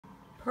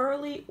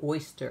Pearlie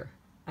Oyster,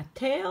 A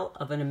Tale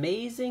of an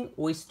Amazing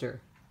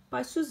Oyster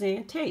by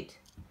Suzanne Tate.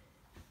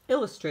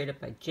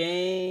 Illustrated by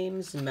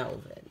James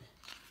Melvin.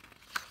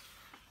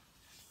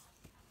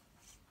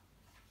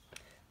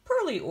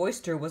 Pearlie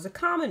Oyster was a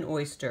common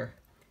oyster.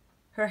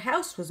 Her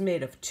house was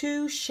made of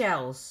 2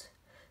 shells.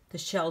 The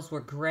shells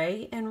were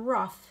gray and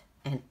rough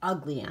and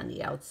ugly on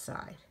the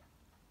outside.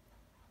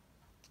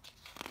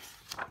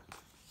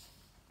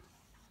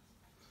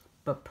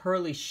 But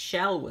Pearlie's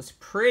shell was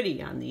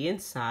pretty on the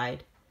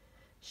inside.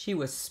 She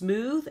was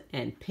smooth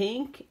and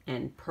pink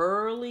and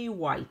pearly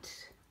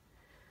white.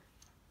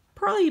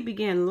 Pearlie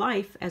began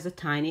life as a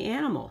tiny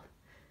animal.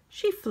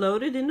 She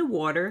floated in the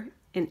water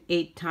and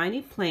ate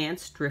tiny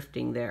plants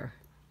drifting there.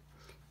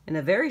 In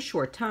a very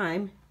short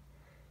time,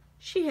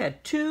 she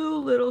had 2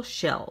 little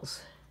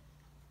shells.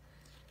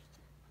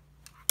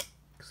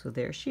 So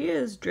there she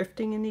is,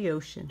 drifting in the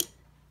ocean.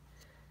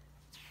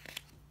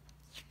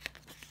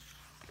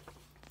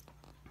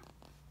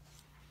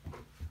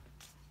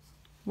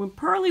 When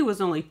Pearlie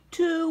was only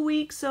 2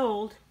 weeks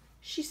old,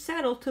 she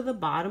settled to the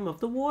bottom of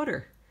the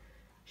water.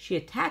 She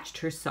attached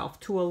herself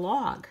to a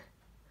log.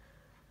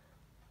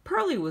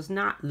 Pearlie was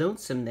not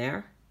lonesome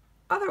there.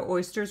 Other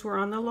oysters were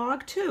on the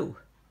log too.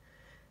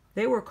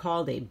 They were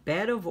called a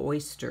bed of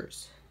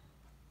oysters.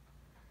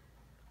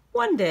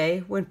 One day,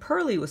 when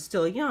Pearlie was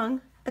still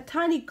young, a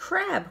tiny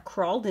crab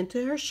crawled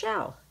into her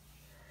shell.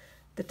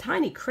 The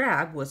tiny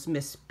crab was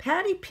Miss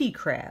Patty Pea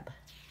Crab.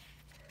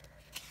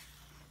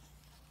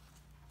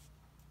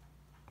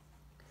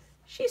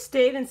 She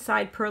stayed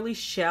inside Pearlie's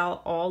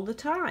shell all the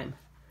time.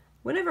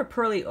 Whenever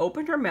Pearlie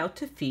opened her mouth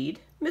to feed,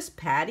 Miss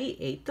Patty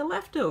ate the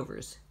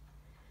leftovers.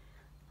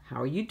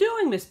 "How are you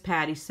doing, Miss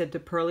Patty?" said to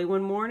Pearlie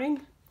one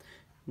morning.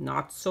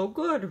 "Not so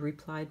good,"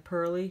 replied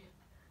Pearlie.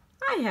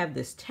 "I have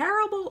this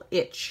terrible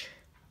itch."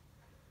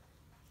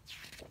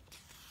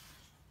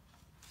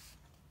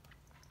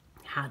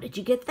 "How did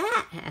you get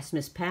that?" asked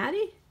Miss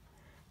Patty.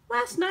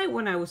 "Last night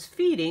when I was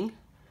feeding,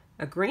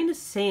 a grain of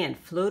sand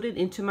floated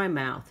into my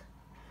mouth.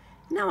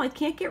 Now I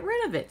can't get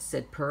rid of it,"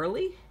 said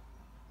Pearlie.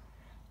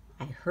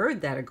 "I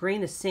heard that a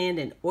grain of sand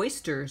in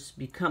oysters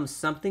becomes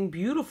something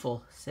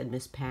beautiful," said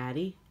Miss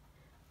Patty.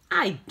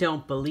 "I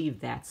don't believe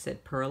that,"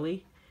 said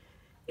Pearlie.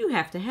 "You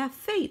have to have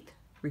faith,"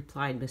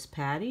 replied Miss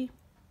Patty.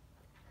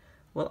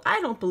 "Well,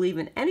 I don't believe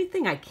in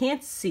anything I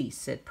can't see,"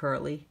 said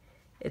Pearlie.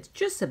 "It's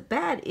just a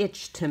bad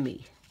itch to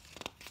me."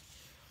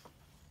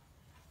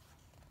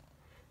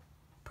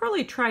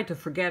 Pearlie tried to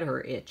forget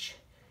her itch.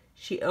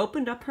 She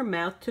opened up her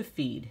mouth to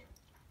feed.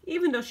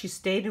 Even though she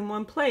stayed in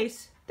one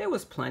place, there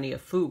was plenty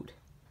of food.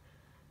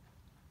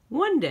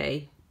 One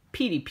day,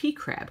 Petey Pea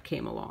Crab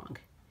came along.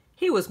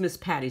 He was Miss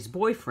Patty's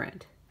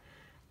boyfriend.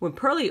 When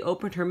Pearlie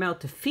opened her mouth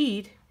to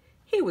feed,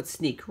 he would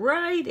sneak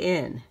right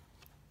in.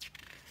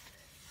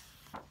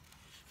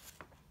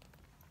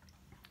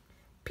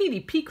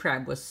 Petey Pea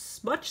Crab was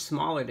much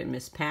smaller than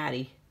Miss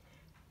Patty.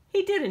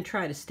 He didn't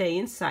try to stay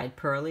inside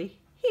Pearlie.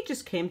 He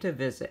just came to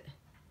visit.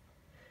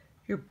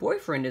 "Your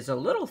boyfriend is a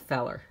little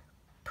feller,"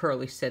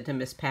 Pearlie said to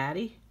Miss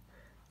Patty.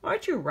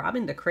 "Aren't you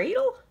robbing the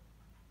cradle?"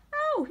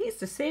 "Oh, he's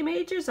the same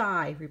age as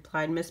I,"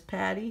 replied Miss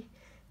Patty.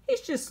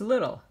 "He's just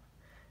little,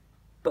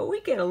 but we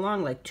get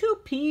along like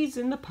 2 peas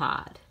in the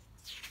pod."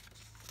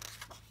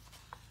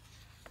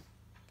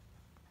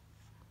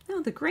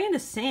 Now the grain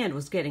of sand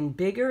was getting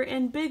bigger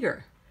and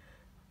bigger.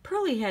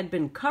 Pearlie had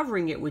been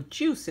covering it with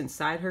juice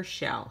inside her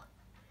shell.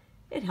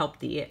 It helped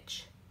the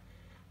itch.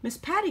 Miss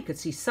Patty could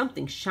see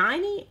something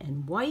shiny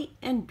and white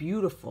and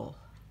beautiful.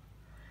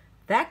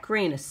 That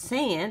grain of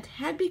sand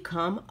had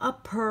become a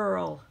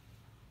pearl.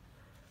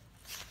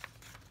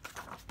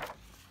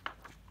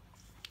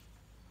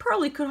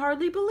 Pearlie could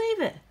hardly believe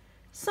it.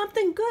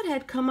 Something good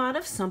had come out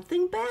of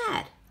something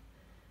bad.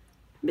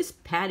 Miss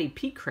Patty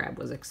Pea Crab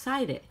was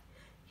excited.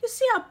 "You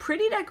see how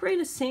pretty that grain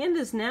of sand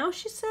is now?"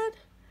 she said.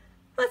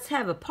 "Let's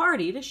have a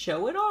party to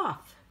show it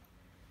off."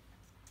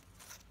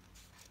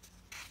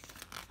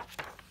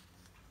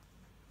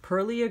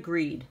 Pearlie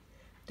agreed.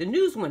 The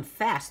news went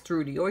fast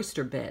through the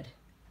oyster bed.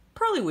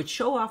 Pearlie would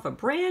show off a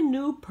brand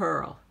new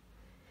pearl.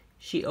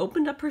 She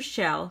opened up her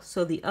shell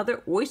so the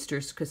other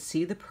oysters could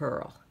see the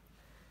pearl.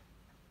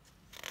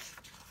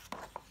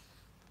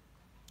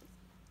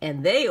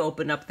 And they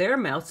opened up their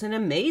mouths in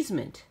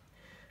amazement.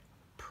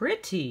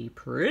 "Pretty,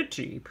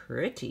 pretty,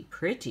 pretty,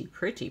 pretty,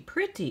 pretty,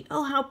 pretty.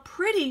 Oh, how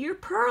pretty your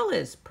pearl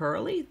is,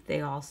 Pearlie," they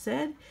all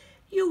said.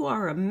 "You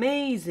are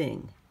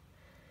amazing."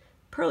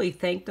 Pearlie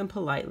thanked them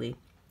politely.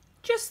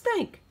 "Just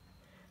think.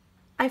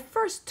 I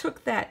first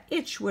took that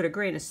itch with a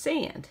grain of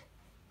sand,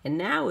 and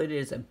now it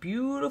is a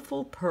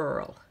beautiful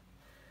pearl."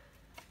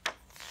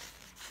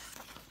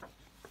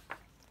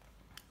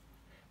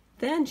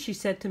 Then she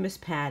said to Miss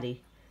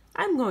Patty,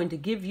 "I'm going to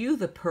give you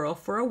the pearl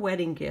for a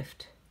wedding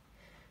gift."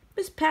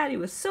 Miss Patty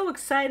was so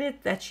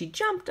excited that she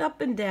jumped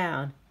up and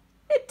down.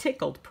 It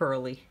tickled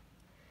Pearlie.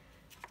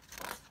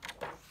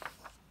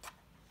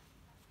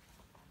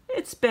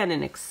 "It's been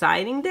an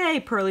exciting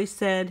day," Pearlie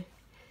said.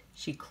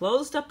 She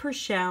closed up her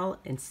shell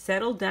and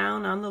settled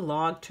down on the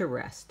log to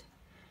rest.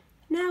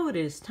 Now it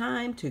is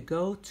time to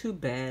go to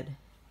bed.